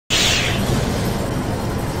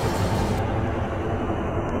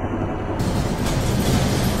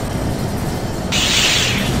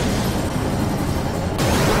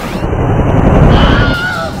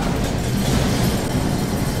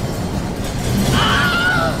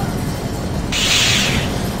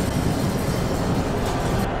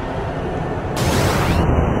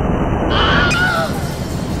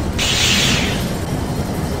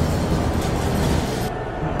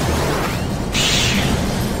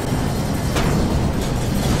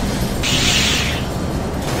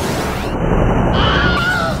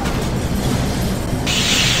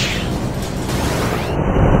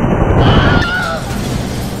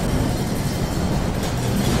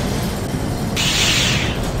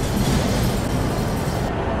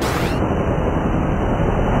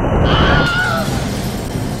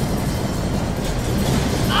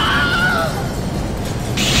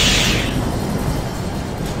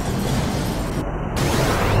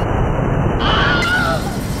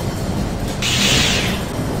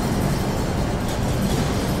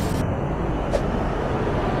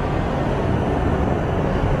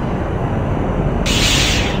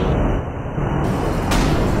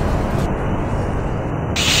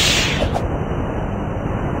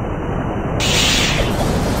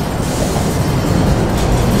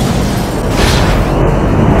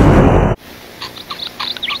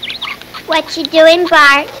What you doing,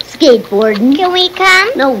 Bart? Skateboarding. Can we come?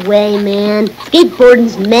 No way, man.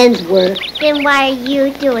 Skateboarding's men's work. Then why are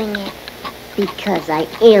you doing it? Because I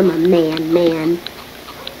am a man.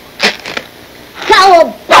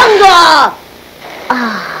 Cowabunga!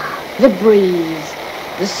 Ah, the breeze,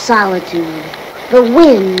 the solitude, the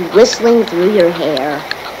wind whistling through your hair.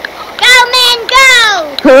 Go, men,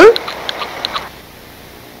 go! Huh?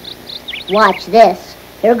 Watch this.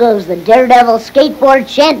 Here goes the Daredevil skateboard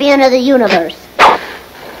champion of the universe.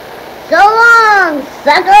 So long,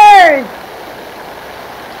 suckers!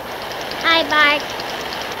 Hi, Bart.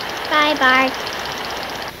 Bye, Bart.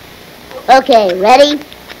 Okay, ready?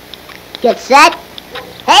 Get set.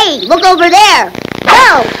 Hey, look over there.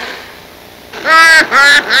 Go!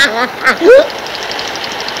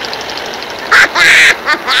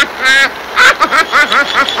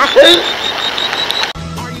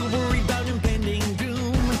 Are you worried about impending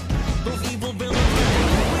doom? Those evil villains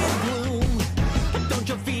with gloom. Don't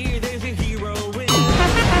you fear, there's a hero in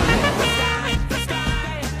the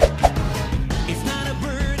sky. It's not a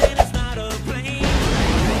bird and it's not a plane,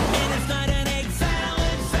 and it's not an egg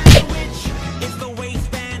salad sandwich. It's the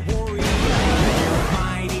waistband warrior,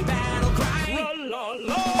 mighty battle cry. La la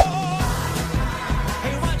la.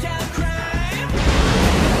 Hey, watch out, crime!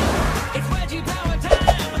 It's Wedgie power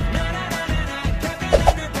time. Na na na na na. Captain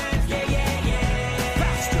Underpants, yeah.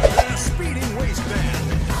 Faster than a speeding waistband.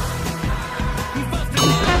 He busted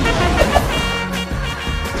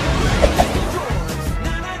doors.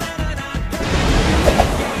 Na na na na na.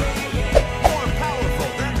 More powerful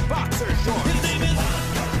than boxer shorts. His name is.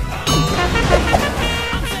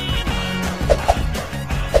 I'm saying.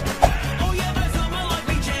 Oh yeah, there's someone like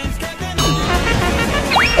me, Chance Captain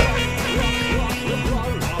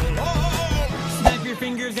Snap your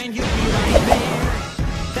fingers and you'll be right there.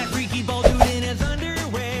 That freaky bald dude in his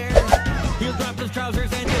underwear. He'll drop his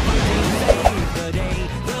trousers and he'll fight to save the day.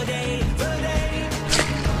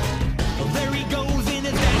 Well, there he goes in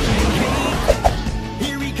his dashing cape.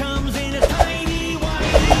 Here he comes in his tiny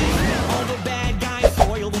whities. All the bad guys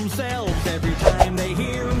soil themselves every time they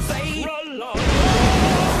hear him say, "La, la, la."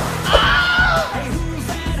 Hey, who's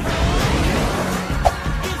that hunk?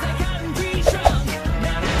 Is that cotton tree shrunk?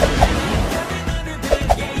 Na, na, na, na, na, Captain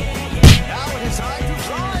Underpants, yeah. Now it's time to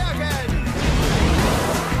try again.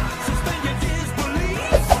 Suspend your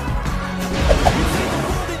disbelief. You see the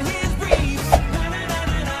world in his briefs. Na, na, na,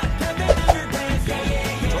 na, na, Captain Underpants,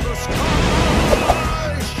 yeah. To the sky.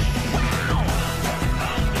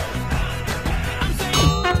 I'm saying.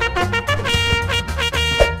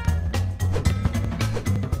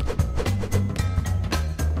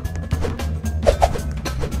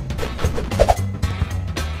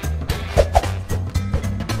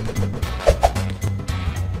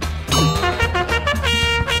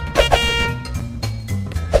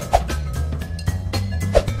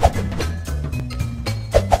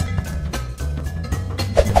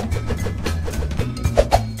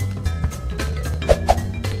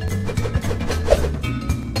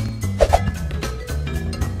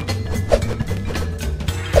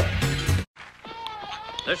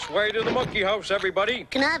 This way to the monkey house, everybody.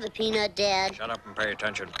 Can I have a peanut, Dad? Shut up and pay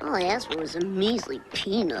attention. All I asked for was a measly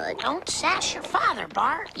peanut. Don't sass your father,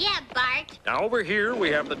 Bart. Yeah, Bart. Now over here we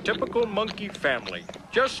have the typical monkey family.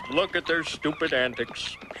 Just look at their stupid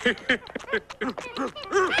antics.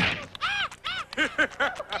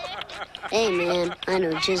 Hey, man, I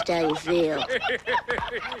know just how you feel.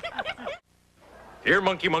 Here,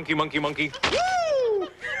 monkey.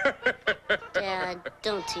 Dad,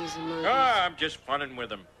 don't tease the monkeys. Ah, I'm just funning with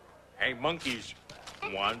them. Hey, monkeys,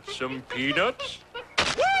 want some peanuts?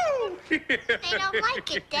 They don't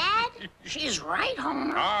like it, Dad. She's right,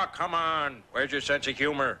 Homer. Ah, come on. Where's your sense of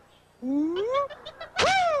humor?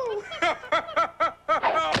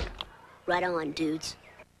 Right on, dudes.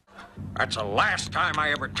 That's the last time I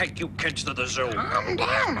ever take you kids to the zoo. Calm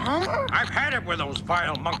down, Homer. I've had it with those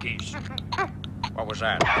vile monkeys. What was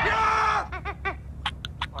that?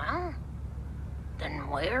 Well, then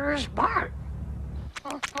where's Bart?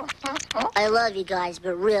 I love you guys,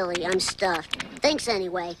 but really, I'm stuffed. Thanks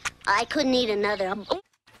anyway. I couldn't eat another.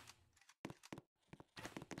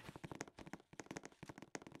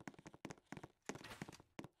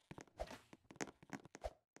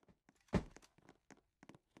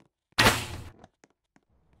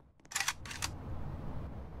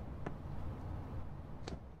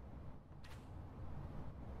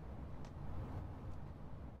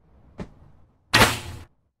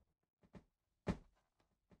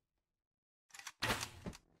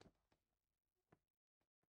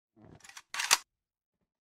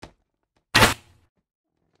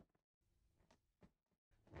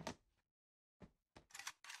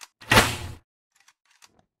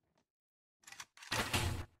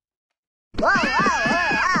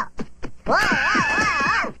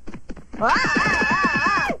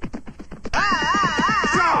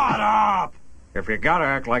 Shut up! If you gotta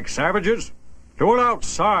act like savages, do it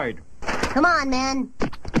outside. Come on, man.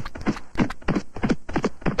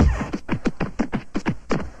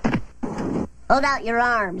 Hold out your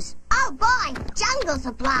arms. Oh boy, jungle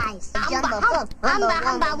supplies. Jumbo hum, humba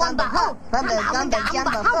humba wumba hum, humba gumba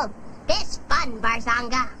jumbo hum. This fun,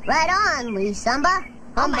 Barzanga. Right on, Lee Samba.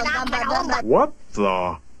 Humba gumba gumba. What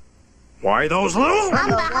the? Why those little...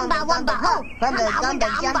 Humba humba wumba hum, humba gumba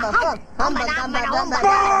jumbo hum, humba gumba gumba.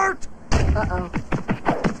 Bart!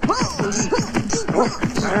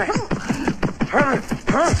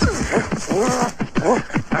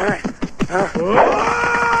 Uh-oh.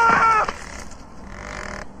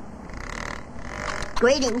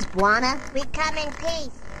 Greetings, Buana. We come in peace.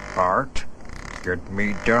 Bart, get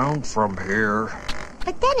me down from here.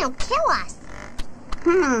 But then he'll kill us.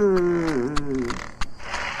 Hmm.